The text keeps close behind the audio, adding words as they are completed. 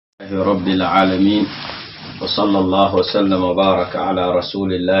رب العالمين وصلى الله وسلم وبارك على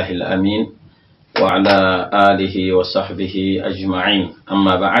رسول الله الأمين وعلى آله وصحبه أجمعين.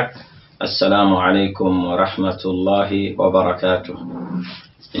 أما بعد، السلام عليكم ورحمة الله وبركاته.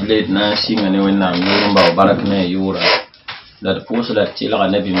 اللي ناسي من وين نورم وبركنا يورا للفوس لتلغى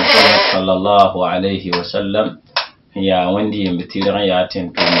النبي محمد صلى الله عليه وسلم هي وندي بتيرغ ياتين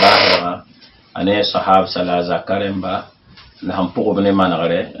بمباهرة أنا صحاب سلا زكارم با لهم بقبل ما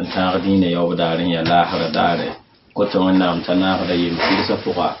نغري تاغدين يوم دارين يا لاحر داري كنت وانا امتناغ دا يمكير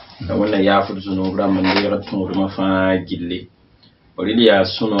سفوغا وانا يافر زنوبرا من ديرة تمور مفاجلي وريلي يا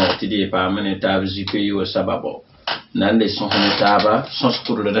سنو تدي بامن تاب زيكي وسبابو نالي سنحن تابا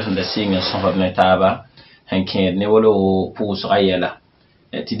سنسكور لرحن دا سيغن سنحن تابا هنكين نولو بوس غيلا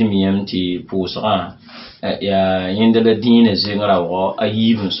تدي ميام تي بوس غا يا يندل دين زيغرا وغا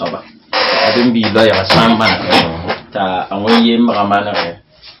أيبن صبا أدن بي لا يغسان ta awon yem ramana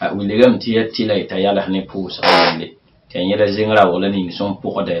wiligam tiya tilay ta yala ne pus ayele tan yela zingra wala ni son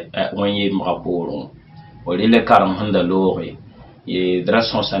pokode awon yem raporo wali le karam handa lori ye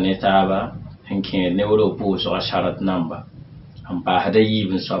drason saneta ba hankin ne wolo pus wa sharat namba am ba hada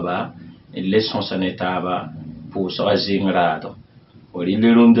yibin soba le son saneta ba pus wa zingra do wali le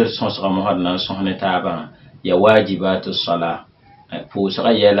runder son sa mohadna son saneta ba ya wajibatu sala pus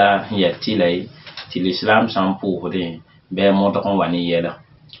wa yela ya tilay l'islam sans pour des ben monte qu'on va nier là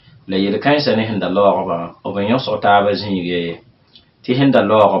la yel kan sa ne henda lorba o ben yo sota ba zinge ti henda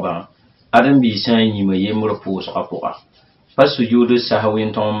lorba adam bi san yi me yemro pour so apora pas sujudu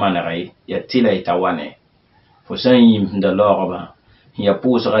sahwin ton manare ya tilay tawane fo san yi henda lorba ya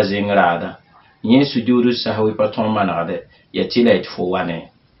pour so zingrada yin sujudu sahwi pa ton manade ya tilay fo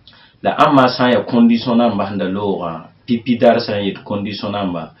wane la amma san ya condition namba henda lora pipi dar san yi condition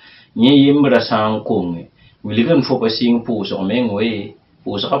namba nye yembra sang kong wiligam fo pasing pu so mengwe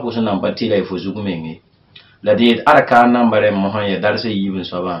pu so kapu so namba tilay fo zugmenge la dit araka nambare mo han ya darse yibin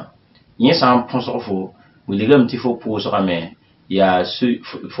so ba nye sam ponso fo wiligam ti fo pu so kame ya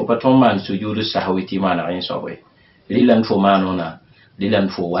fo paton man sujudu sahwiti mana yin so we lilan fo manona lilan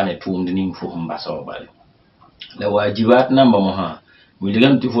fo wane tumdini fo hamba so ba la wajibat namba mo ha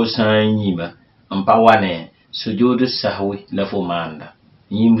wiligam ti fo san yiba ampa wane sujudu sahwi la fo manda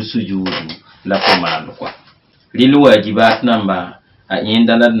yimbu sujudu la commande quoi lil wajibat namba a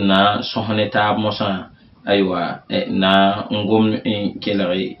indala na sohne tab mosa aywa na ngom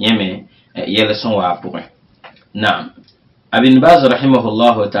kelere yeme yela son wa pour na abin baz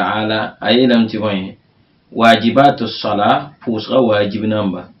rahimahullah ta'ala ayilam tiwai wajibatu as-salah pusra wajib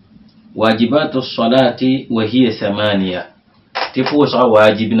namba wajibatu as-salati wa hiya 8 tipusra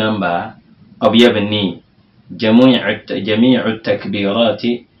wajib namba abyabni جميع التكبيرات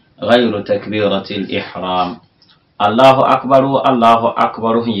غير تكبيرة الإحرام. الله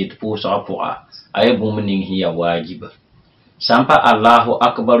أكبر هي تبوس أبوها أي بومنين هي واجب سامبا الله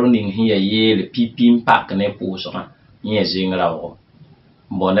أكبر نين هي يل بيبين باك نبوسها يزين راو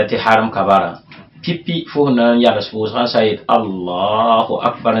بونتي حرم كبارا بيبي فونا يالس بوسها سيد الله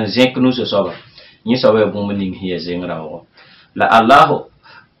أكبر زيك نوس سوبا يسوي بومنين هي زين راو لا الله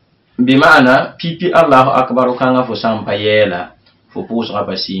بمعنى بيبي الله أكبر كان فسام بايلا فبوس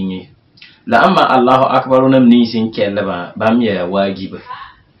غباسيني لا أما الله أكبر نمنيسين كلبا باميا واجب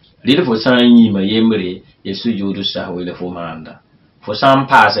ليل فسام يما يمري يسجود السهو لفماندا فسام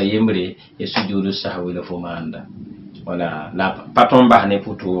باسا يمري يسجود السهو لفماندا ولا لا باتون بحني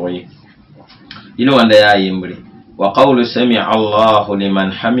فطوري إنو أندا يا يمري وقول سمع الله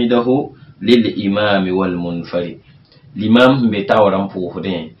لمن حمده للإمام والمنفرد الإمام بتاورم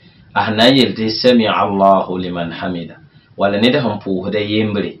فوهدين ahna yelti sami Allahu liman hamida wala ne da hampu da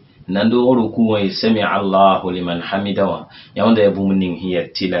yembre nan do ruku wa sami Allahu liman hamida wa yawanda yabu munin hiya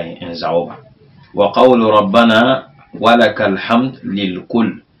tilai in zawba wa qawlu rabbana walakal hamd lil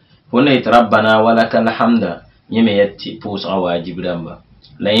kull huna rabbana walakal hamda yeme yatti pus wajib damba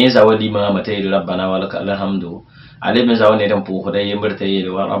la yin zawali ma mata rabbana walakal hamdu ale ben zawani dan pu da yembre tayi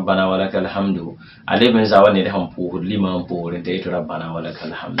wa rabbana walakal hamdu ale ben zawani dan pu liman pu da rabbana walakal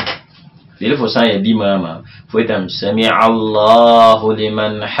hamdu lil fosan ya limama foitam sami Allahu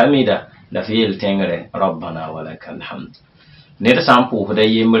liman hamida la fi'il tengre rabbana walakal hamd ne da sampu da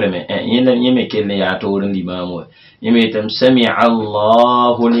yemre me yeme kelle ya to rin limamu yeme tam sami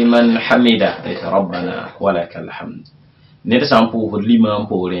Allahu liman hamida rabbana walakal hamd ne da sampu limam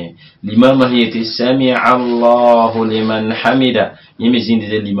pore limama yeti sami Allahu liman hamida yeme zindi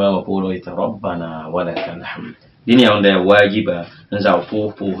de limama pore rabbana walakal hamd dini ya onda wajiba nza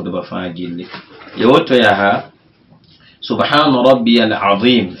upupu da bafagili yoto ya ha subhana rabbiyal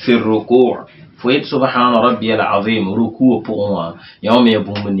azim fi ruku' فويت سبحان ربي العظيم ركوع بوما يوم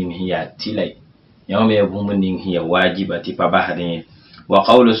يبومنين هي تلي يوم يبومنين هي واجبة تبابهدين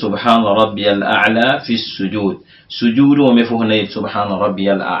وقول سبحان ربي الأعلى في السجود سجود ومفهنا سبحان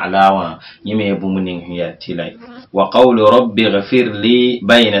ربي الأعلى يوم يبومنين هي تلي وقول ربي غفر لي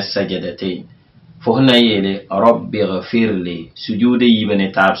بين السجدتين فهنا يلي ربي غفر لي سجود يبني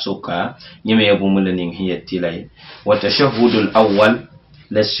تاب سكا يوم يبومنين هي تلي وتشهد الأول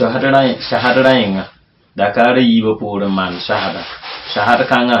للشهدين دكار يبقى من شهادة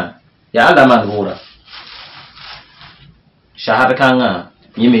كانا يا الله من بورا شهادة كانا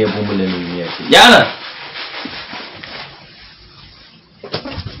يمي يبوملني يا الله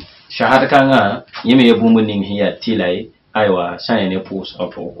شهادة كانا يمي يبوملني هي تلاي أيوة سايني بوس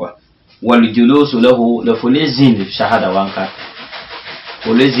أبوكوا والجلوس له لفلزين شهادة وانكا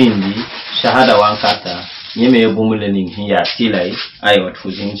فلزين شهادة وانكا يمي يبوملني هي تلاي أيوة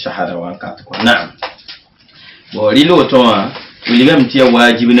فلزين شهادة وانكا نعم وريلو توا ولغم تيا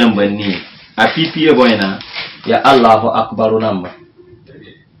واجب نمبني أبيبي بوينا يا الله أكبر نمبر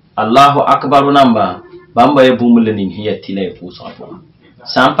الله أكبر نمبر بامبا يبوملني هي تلاي بوسا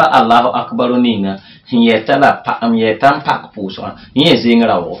sampa Allahu akbaru ninga hiyetala pa am yetam pak pusa nye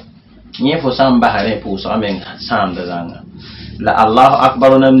zingrawo nye fo samba hare pusa men sanda zanga la Allahu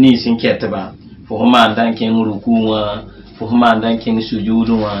akbaru nam ni sin ketba fo mandan ken rukuwa fo mandan ken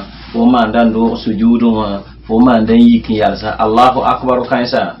sujuduwa fo mandan do sujuduwa fo mandan yiki yalsa Allahu akbaru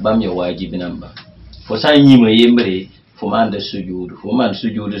kansa bam ya wajibi namba fo san yima yembre fo manda sujudu fo man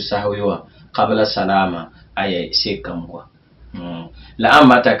sujudu sahwiwa qabla salama ay sekam kwa la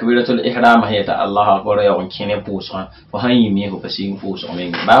amma takbiratul ihram hayata Allah akbar ya wankine pusa fo hanyi mi ho pasin pusa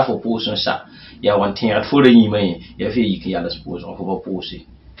men ba fo pusa sa ya wantin at fo yi mai ya fi yiki yalla pusa fo ba pusi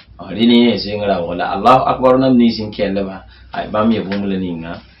rini zingra wala Allah akbar nam ni sin kelle ba ay bam ya bumula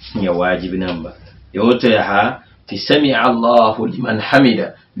ninga ya wajibi namba yoto ya ha ti sami'a Allah liman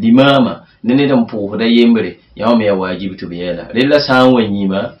hamida limama nene dan po da yembre ya me ya wajibi to biyala lilla san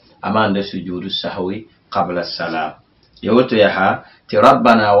wanyima amanda sujudu sahwi qabla salam yoto ya ha ti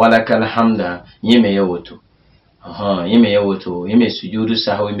rabbana walakal hamda yeme yoto yeme yoto yeme sujudu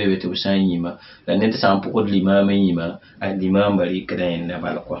sahwi be beto san yima dan ne ta san po limama yima al limam bari kadan na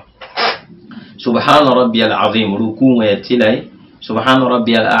balqwa سبحان ربي العظيم ركوع ويتلي سبحان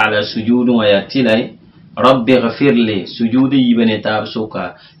ربي الأعلى سجود ويتلي ربي اغفر لي سجود يبني تاب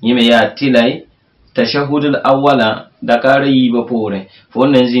سوكا يمي يتلي تشهد الأول دكار يبپوري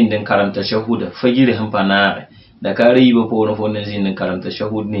فوننزين دن كرم تشهد فجر هم پنار دكار يبپوري فوننزين دن كرم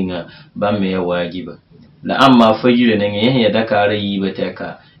تشهد نيغا بامي واجب لا أما فجر نيغا يهي دكار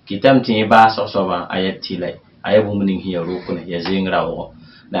يبتكا كتام تي باسو صبا آيتلي آيبو منين هي روكنا يزين راو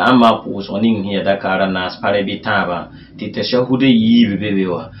da amma pusonin hiya dakara nas pare bitaba ti tashahude yibe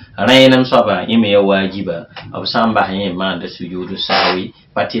bebewa raynam soba yime ya wajiba absamba haye ma da sujudu sawi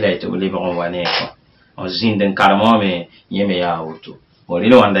patila to lebon wane ko o zinden karmome yime ya auto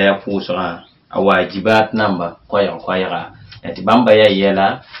wolilo wanda ya pusora awajibat namba koya ati bamba ya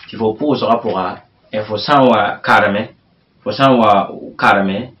yela ti fo pusora pora e fo sanwa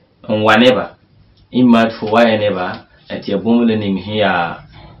karame on waneba imma fo wayeneba ati abumule ning hiya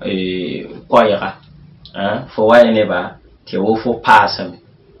koyga fo wayne ba te wo fo pasam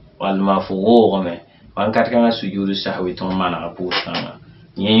wal ma fo wo me wan kat kan sujudu sahwi ton mana pusama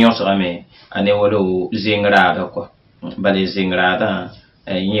nyenyo same ane wolo zingrada ko bale zingrada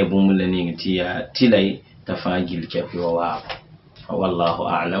nye bumule ning tiya tilay tafajil kepi wa wallahu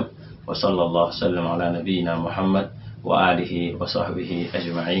a'lam wa sallallahu sallam ala nabiyyina muhammad وآله وصحبه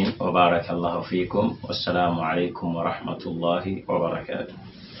أجمعين وبارك الله فيكم والسلام عليكم ورحمة الله وبركاته.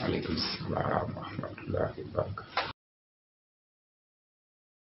 عليكم السلام ورحمة الله وبركاته.